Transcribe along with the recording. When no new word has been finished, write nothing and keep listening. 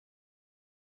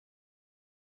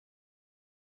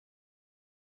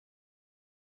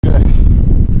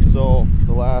So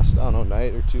the last, I don't know,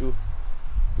 night or two,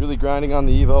 really grinding on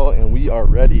the EVO, and we are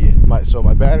ready. So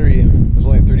my battery was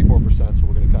only at 34%, so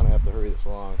we're gonna kind of have to hurry this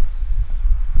along.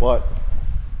 But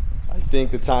I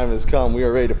think the time has come. We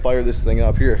are ready to fire this thing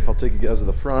up. Here, I'll take you guys to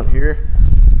the front here.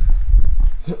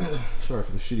 Sorry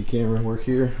for the shitty camera work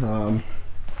here.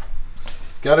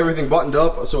 Got everything buttoned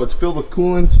up, so it's filled with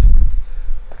coolant,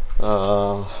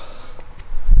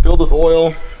 filled with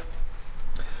oil.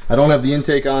 I don't have the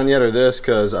intake on yet, or this,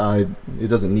 because it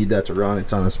doesn't need that to run.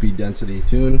 It's on a speed density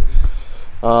tune.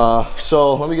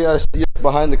 So let me get you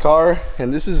behind the car,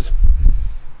 and this is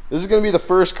going to be the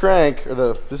first crank,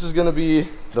 or this is going to be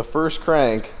the first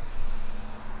crank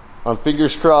on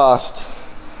fingers crossed.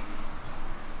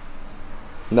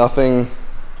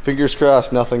 Fingers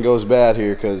crossed, nothing goes bad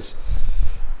here, because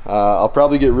I'll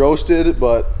probably get roasted.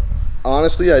 But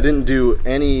honestly, I didn't do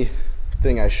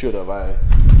anything I should have.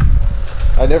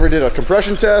 I never did a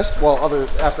compression test. Well,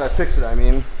 after I fixed it, I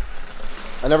mean.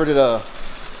 I never did a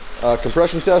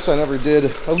compression test. I never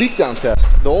did a leak down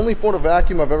test. The only photo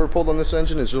vacuum I've ever pulled on this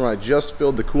engine is when I just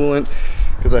filled the coolant,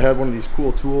 because I had one of these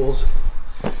cool tools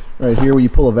right here where you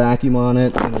pull a vacuum on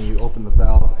it and then you open the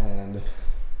valve and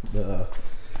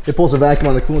it pulls a vacuum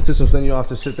on the coolant system, so then you don't have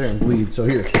to sit there and bleed. So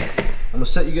here, I'm gonna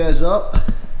set you guys up.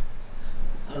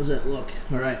 How does that look?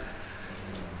 All right,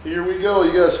 here we go,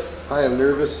 you guys. I am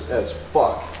nervous as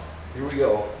fuck. Here we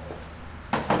go.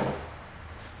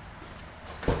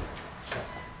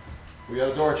 We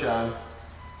got a door chime.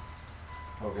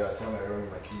 Oh god, tell me I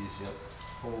remember my keys. Yep.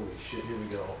 Holy shit, here we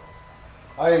go.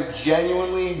 I am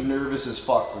genuinely nervous as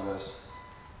fuck for this.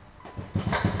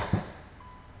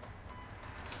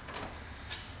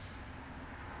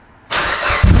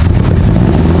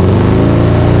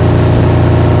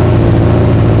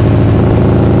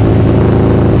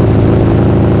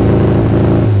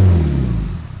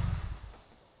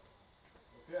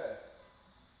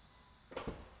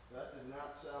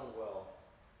 Sound well.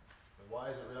 And why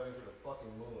is it revving to the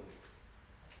fucking moon?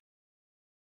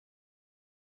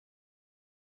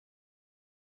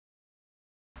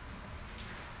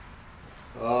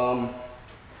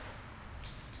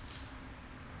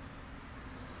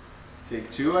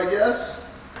 Take two, I guess.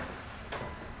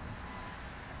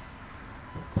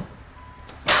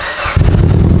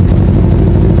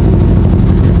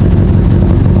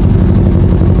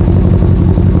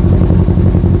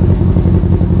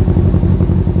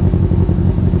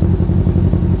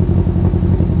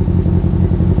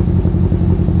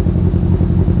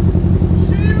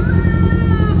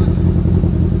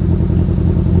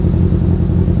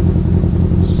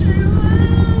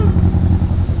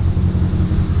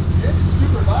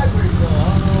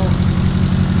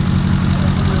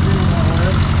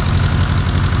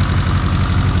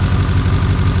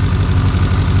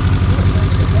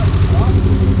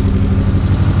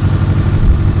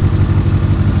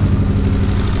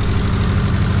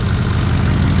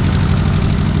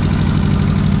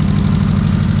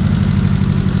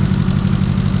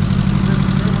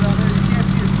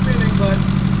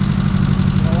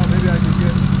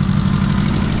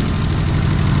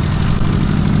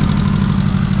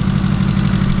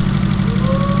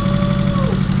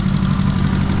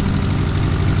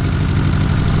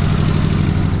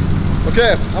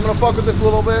 Okay, I'm gonna fuck with this a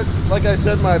little bit. Like I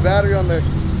said, my battery on the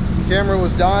camera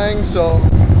was dying, so I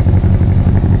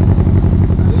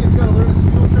think it's gotta learn its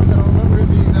fuel trip. I don't remember it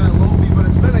being that low, but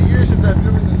it's been a year since I've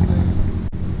driven this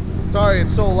thing. Sorry,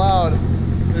 it's so loud.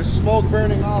 There's smoke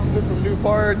burning off of it from new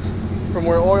parts, from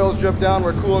where oil's dripped down,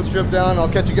 where coolant's dripped down.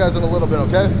 I'll catch you guys in a little bit,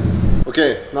 okay?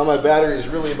 Okay, now my battery is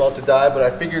really about to die, but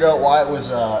I figured out why it was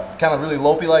kind of really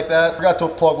lopey like that. I forgot to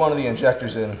plug one of the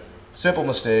injectors in. Simple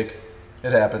mistake.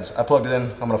 It happens. I plugged it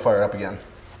in. I'm going to fire it up again.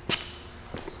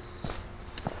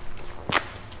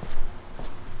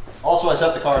 Also, I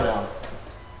set the car down.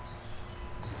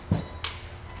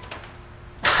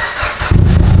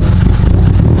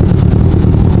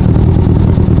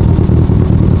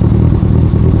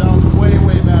 Sounds way,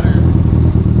 way better.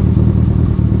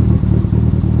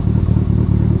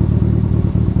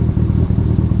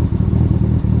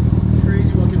 It's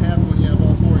crazy what can happen when you have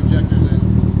all four injectors in.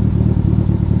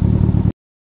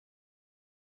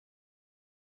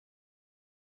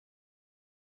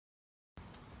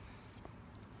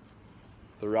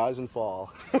 The rise and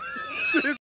fall.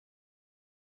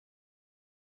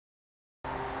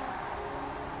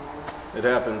 It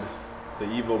happened. The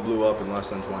EVO blew up in less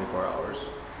than 24 hours.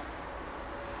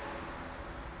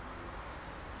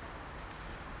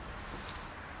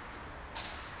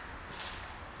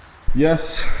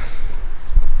 Yes.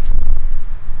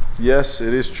 Yes,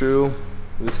 it is true.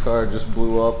 This car just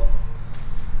blew up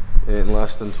in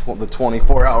less than the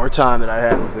 24-hour time that I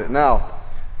had with it. Now,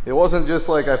 it wasn't just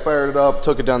like I fired it up,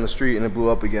 took it down the street, and it blew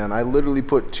up again. I literally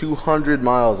put 200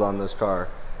 miles on this car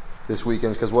this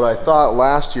weekend, because what I thought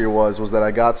last year was that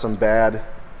I got some bad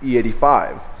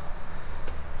E85.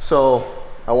 So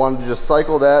I wanted to just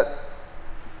cycle that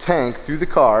tank through the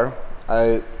car.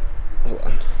 So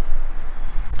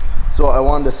I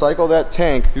wanted to cycle that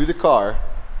tank through the car,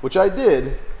 which I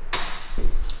did.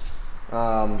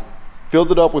 Filled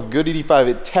it up with good 85.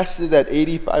 It tested at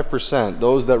 85%.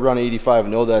 Those that run 85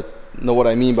 know what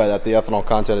I mean by that. The ethanol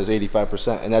content is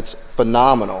 85%, and that's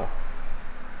phenomenal.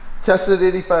 Tested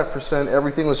at 85%.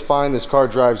 Everything was fine. This car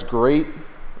drives great.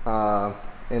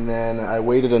 And then I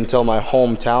waited until my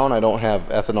hometown. I don't have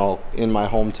ethanol in my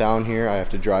hometown here. I have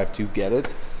to drive to get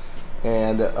it.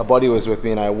 And a buddy was with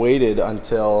me, and I waited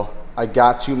until I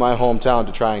got to my hometown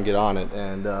to try and get on it.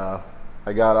 And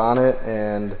I got on it,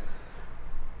 and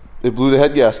it blew the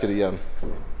head gasket again.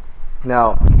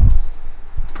 Now,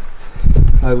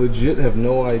 I legit have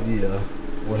no idea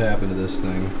what happened to this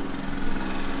thing.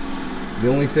 The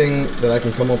only thing that I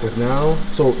can come up with now,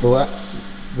 so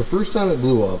the first time it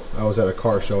blew up, I was at a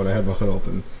car show and I had my hood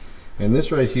open. And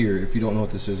this right here, if you don't know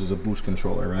what this is a boost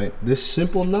controller, right? This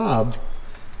simple knob,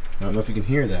 I don't know if you can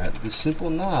hear that, this simple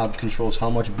knob controls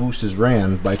how much boost is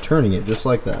ran by turning it just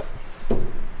like that.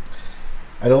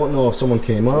 I don't know if someone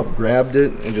came up, grabbed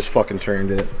it, and just fucking turned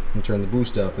it and turned the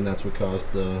boost up, and that's what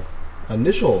caused the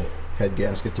initial head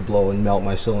gasket to blow and melt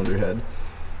my cylinder head.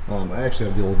 I actually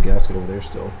have the old gasket over there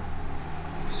still.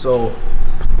 So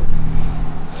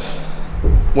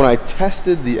when I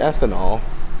tested the ethanol,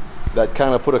 that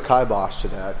kind of put a kibosh to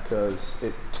that, because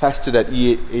it tested at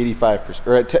 85%,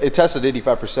 or it tested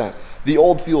 85%. The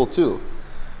old fuel too.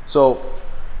 So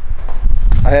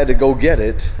I had to go get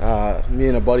it. Me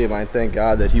and a buddy of mine, thank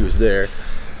God that he was there,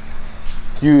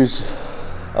 used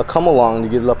a come along to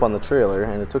get it up on the trailer,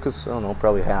 and it took us, I don't know,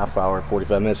 probably half hour,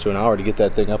 45 minutes to an hour to get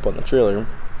that thing up on the trailer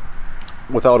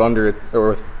without under it, or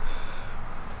with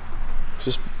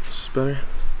just better,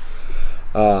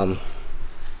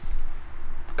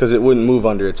 because it wouldn't move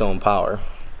under its own power.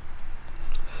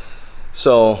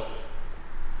 So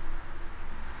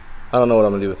I don't know what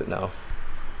I'm gonna do with it now.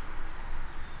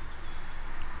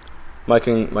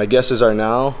 My guesses are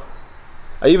now,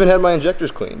 I even had my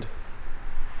injectors cleaned.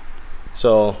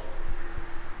 So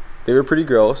they were pretty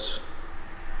gross.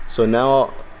 So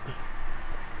now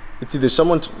it's either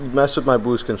someone messed with my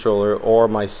boost controller or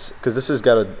because this has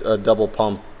got a double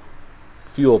pump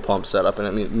fuel pump setup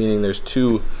in it, meaning there's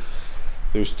two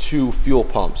fuel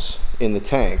pumps in the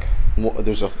tank.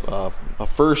 There's a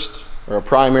first, or a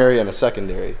primary, and a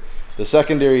secondary. The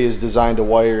secondary is designed to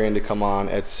wire in to come on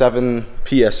at 7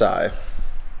 psi,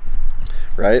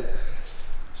 right?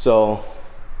 So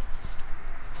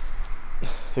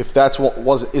if that's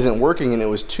what isn't working and it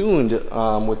was tuned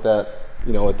with that,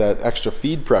 with that extra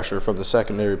feed pressure from the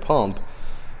secondary pump,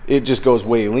 it just goes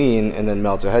way lean and then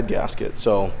melts a head gasket.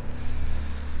 So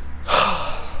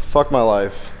fuck my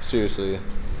life, seriously.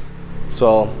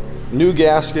 So new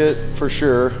gasket for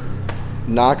sure.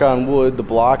 Knock on wood, the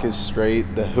block is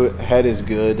straight, the head is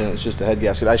good, and it's just the head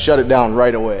gasket. I shut it down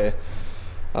right away.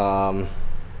 And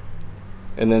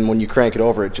then when you crank it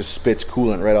over, it just spits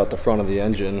coolant right out the front of the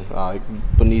engine,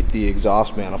 beneath the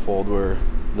exhaust manifold where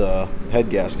the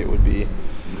head gasket would be.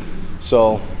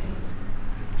 So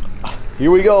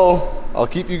here we go. I'll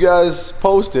keep you guys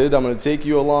posted. I'm going to take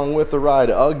you along with the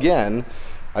ride again.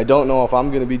 I don't know if I'm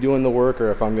going to be doing the work or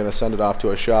if I'm going to send it off to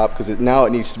a shop, because now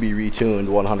it needs to be retuned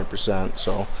 100%.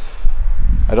 So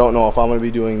I don't know if I'm going to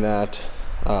be doing that,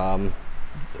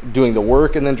 doing the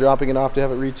work and then dropping it off to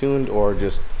have it retuned, or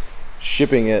just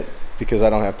shipping it because I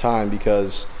don't have time,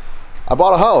 because I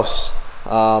bought a house.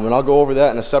 And I'll go over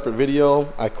that in a separate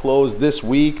video. I closed this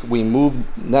week. We moved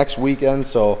next weekend,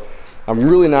 so I'm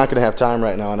really not going to have time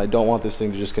right now, and I don't want this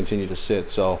thing to just continue to sit.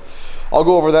 So I'll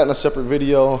go over that in a separate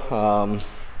video.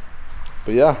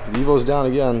 But yeah, the EVO's down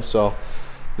again, so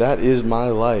that is my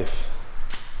life.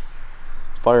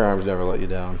 Firearms never let you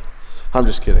down. I'm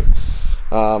just kidding.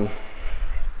 But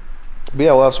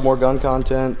yeah, we'll have some more gun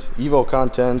content. EVO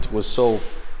content was so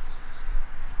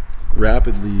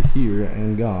rapidly here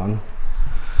and gone.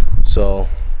 So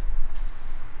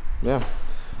yeah,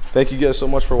 thank you guys so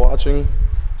much for watching.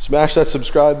 Smash that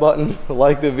subscribe button,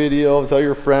 like the video, tell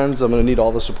your friends. I'm gonna need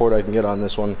all the support I can get on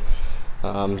this one.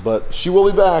 But she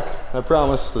will be back, I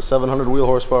promise. The 700 wheel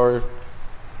horsepower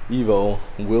EVO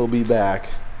will be back,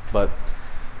 but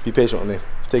be patient with me.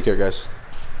 Take care, guys.